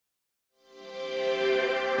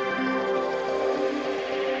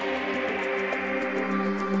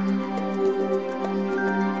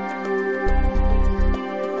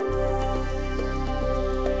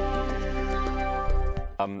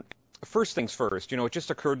first things first, it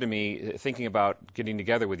just occurred to me, thinking about getting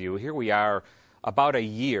together with you, here we are about a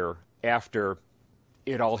year after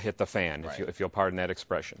it all hit the fan, Right. if you'll pardon that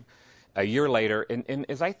expression. A year later, and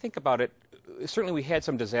as I think about it, certainly we had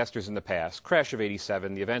some disasters in the past, crash of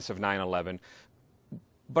 '87, the events of 9/11,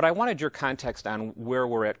 but I wanted your context on where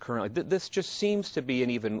we're at currently. This just seems to be an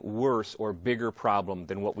even worse or bigger problem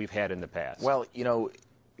than what we've had in the past. Well,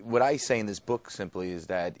 what I say in this book simply is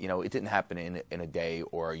that, it didn't happen in a day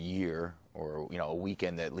or a year or, a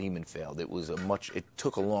weekend that Lehman failed. It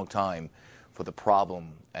took a long time for the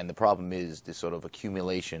problem, and the problem is this sort of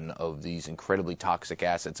accumulation of these incredibly toxic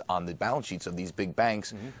assets on the balance sheets of these big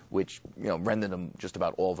banks, which, rendered them, just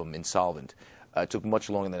about all of them, insolvent. It took much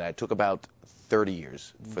longer than that. It took about 30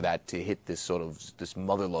 years for that to hit this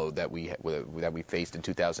mother lode that we faced in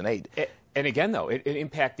 2008. And again, though, it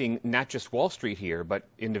impacting not just Wall Street here, but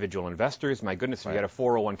individual investors. My goodness, if you had a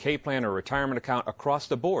 401k plan or a retirement account across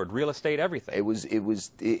the board, real estate, everything. It was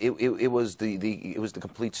the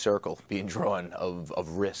complete circle being drawn of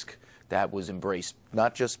risk that was embraced,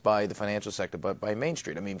 not just by the financial sector, but by Main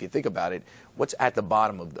Street. I mean, if you think about it, what's at the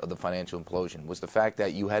bottom of the financial implosion was the fact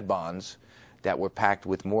that you had bonds that were packed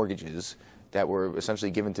with mortgages that were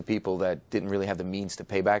essentially given to people that didn't really have the means to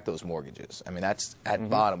pay back those mortgages. I mean, that's at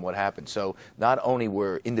bottom what happened. So not only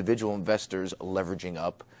were individual investors leveraging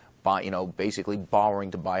up, basically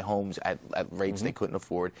borrowing to buy homes at rates they couldn't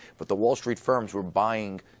afford, but the Wall Street firms were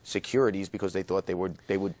buying securities because they thought they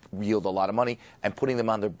would yield a lot of money and putting them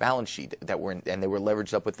on their balance sheet and they were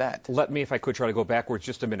leveraged up with that. Let me, if I could, try to go backwards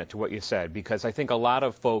just a minute to what you said, because I think a lot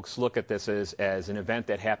of folks look at this as an event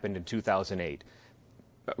that happened in 2008.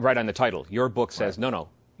 Right on the title, your book says no,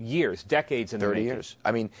 years, decades in the making. 30 years.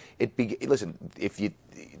 I mean, listen,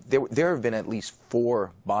 there have been at least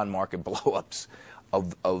 4 bond market blowups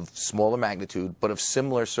of smaller magnitude, but of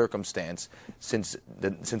similar circumstance since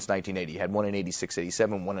 1980. You had one in '86,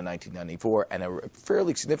 '87, one in 1994, and a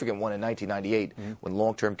fairly significant one in 1998 when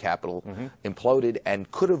long-term capital imploded and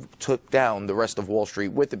could have took down the rest of Wall Street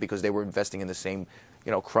with it because they were investing in the same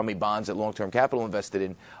crummy bonds that long-term capital invested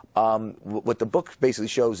in. What the book basically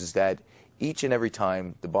shows is that each and every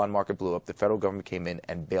time the bond market blew up, the federal government came in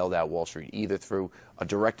and bailed out Wall Street, either through a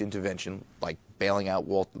direct intervention, like bailing out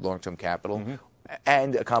long-term capital,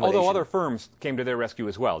 and accommodation. Although other firms came to their rescue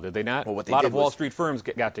as well, did they not? Well, a lot of Wall Street firms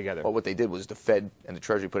got together. Well, what they did was the Fed and the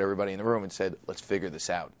Treasury put everybody in the room and said, let's figure this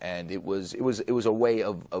out. And it was a way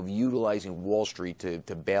of utilizing Wall Street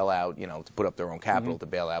to bail out, to put up their own capital to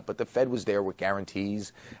bail out. But the Fed was there with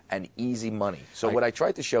guarantees and easy money. So what I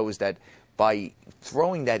tried to show is that by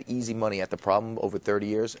throwing that easy money at the problem over 30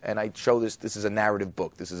 years, and I show this is a narrative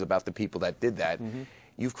book. This is about the people that did that.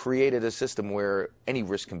 You've created a system where any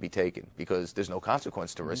risk can be taken because there's no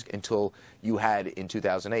consequence to risk until you had, in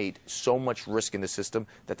 2008, so much risk in the system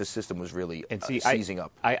that the system was really seizing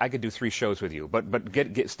up. I could do 3 shows with you, but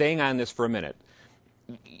staying on this for a minute.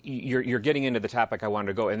 You're getting into the topic I wanted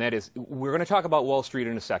to go, and that is we're going to talk about Wall Street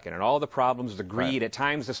in a second and all the problems, the greed, at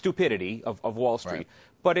times the stupidity of Wall Street. Right.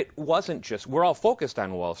 But it wasn't just, we're all focused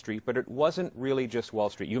on Wall Street, but it wasn't really just Wall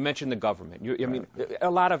Street. You mentioned the government. I mean,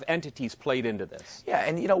 a lot of entities played into this. Yeah,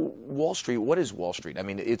 and Wall Street, what is Wall Street? I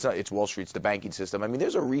mean, it's Wall Street, it's the banking system. I mean,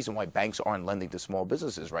 there's a reason why banks aren't lending to small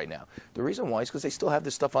businesses right now. The reason why is because they still have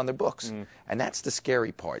this stuff on their books. And that's the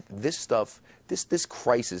scary part. This stuff, this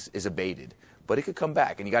crisis is abated. But it could come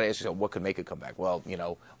back, and you got to ask yourself, what could make it come back? Well,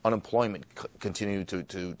 unemployment continued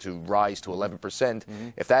to rise to 11%.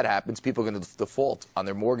 If that happens, people are going to default on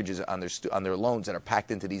their mortgages, on their loans that are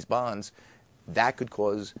packed into these bonds. That could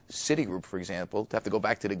cause Citigroup, for example, to have to go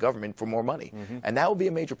back to the government for more money, and that would be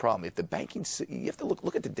a major problem. If the banking, you have to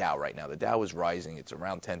look at the Dow right now. The Dow is rising; it's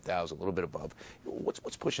around 10,000, a little bit above. What's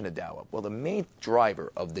pushing the Dow up? Well, the main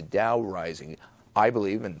driver of the Dow rising, I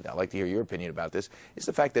believe, and I'd like to hear your opinion about this, is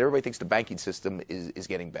the fact that everybody thinks the banking system is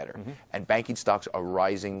getting better. And banking stocks are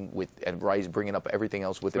rising bringing up everything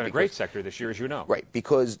else with it. It's been a great sector this year, as you know. Right,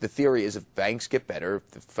 because the theory is if banks get better,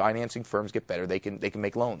 if the financing firms get better, they can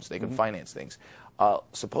make loans, they can finance things.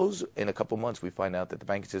 Suppose in a couple months we find out that the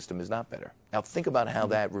banking system is not better. Now think about how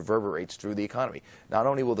that reverberates through the economy. Not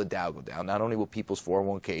only will the Dow go down, not only will people's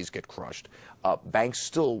 401ks get crushed, banks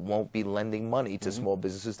still won't be lending money to small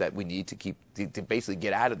businesses that we need to basically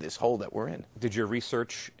get out of this hole that we're in. Did your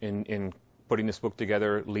research in putting this book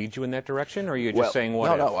together lead you in that direction, or are you just saying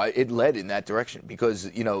what? No, it led in that direction because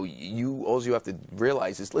all you have to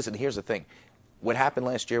realize is, listen, here's the thing. What happened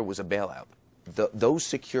last year was a bailout. Those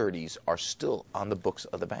securities are still on the books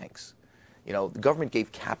of the banks. You know, the government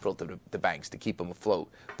gave capital to the banks to keep them afloat,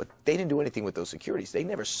 but they didn't do anything with those securities. They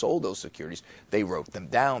never sold those securities. They wrote them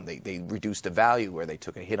down. They reduced the value where they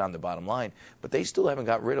took a hit on the bottom line, but they still haven't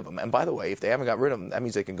got rid of them. And by the way, if they haven't got rid of them, that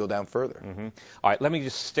means they can go down further. All right, let me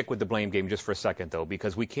just stick with the blame game just for a second, though,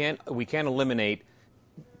 because we can't eliminate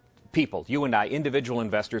people, you and I, individual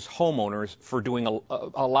investors, homeowners, for doing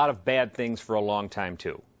a lot of bad things for a long time,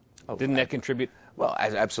 too. Oh, Didn't that contribute? Well,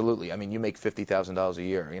 absolutely. I mean, you make $50,000 a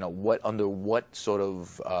year. You know, under what sort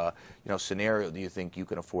of scenario do you think you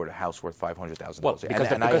can afford a house worth $500,000? Well, because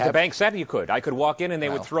the bank said you could. I could walk in and they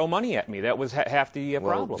would throw money at me. That was half the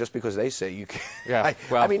problem. Just because they say you can. Yeah.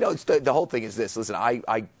 I mean, no. The whole thing is this. Listen,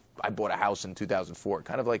 I bought a house in 2004,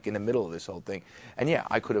 kind of like in the middle of this whole thing. And yeah,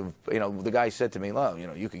 I could have, the guy said to me, well,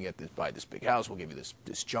 you can buy this big house, we'll give you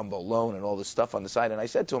this jumbo loan and all this stuff on the side. And I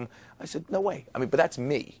said to him, no way. I mean, but that's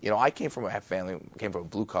me. I came from a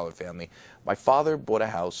blue-collar family. My father bought a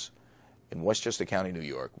house in Westchester County, New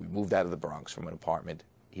York. We moved out of the Bronx from an apartment.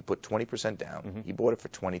 He put 20% down. He bought it for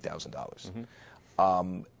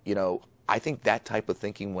 $20,000. I think that type of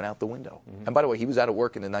thinking went out the window. And by the way, he was out of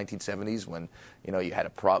work in the 1970s when, you had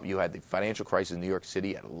you had the financial crisis in New York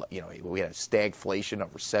City. We had a stagflation, a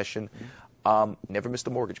recession. Never missed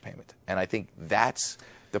a mortgage payment. And I think that's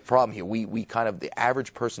the problem here. We kind of, the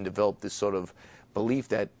average person developed this sort of belief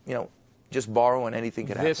that, just borrow and anything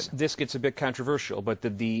could happen. This gets a bit controversial, but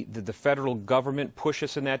did the federal government push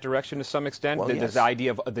us in that direction to some extent? Well, yes. The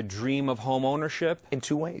idea of the dream of home ownership? In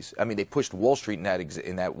two ways. I mean, they pushed Wall Street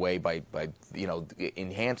in that way by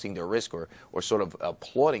enhancing their risk or sort of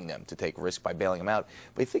applauding them to take risk by bailing them out.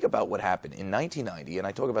 But think about what happened in 1990, and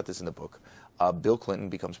I talk about this in the book. Bill Clinton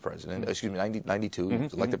becomes president. Excuse me, 92. He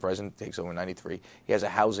was elected president, takes over in 93. He has a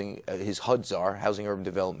his HUD czar, Housing Urban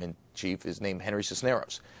Development chief, is named Henry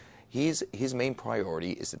Cisneros. His main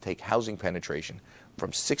priority is to take housing penetration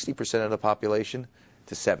from 60% of the population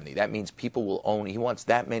to 70. That means people will own. He wants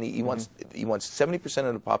that many. He wants 70%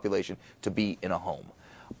 of the population to be in a home.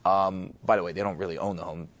 By the way, they don't really own the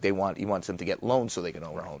home. He wants them to get loans so they can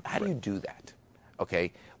own a home. How do you do that?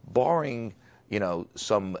 Okay, barring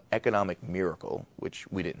some economic miracle, which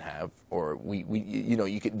we didn't have, or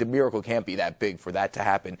the miracle can't be that big for that to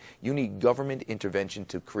happen. You need government intervention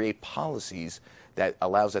to create policies that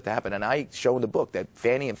allows that to happen. And I show in the book that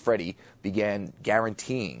Fannie and Freddie began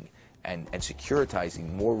guaranteeing and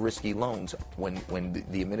securitizing more risky loans when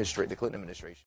the Clinton administration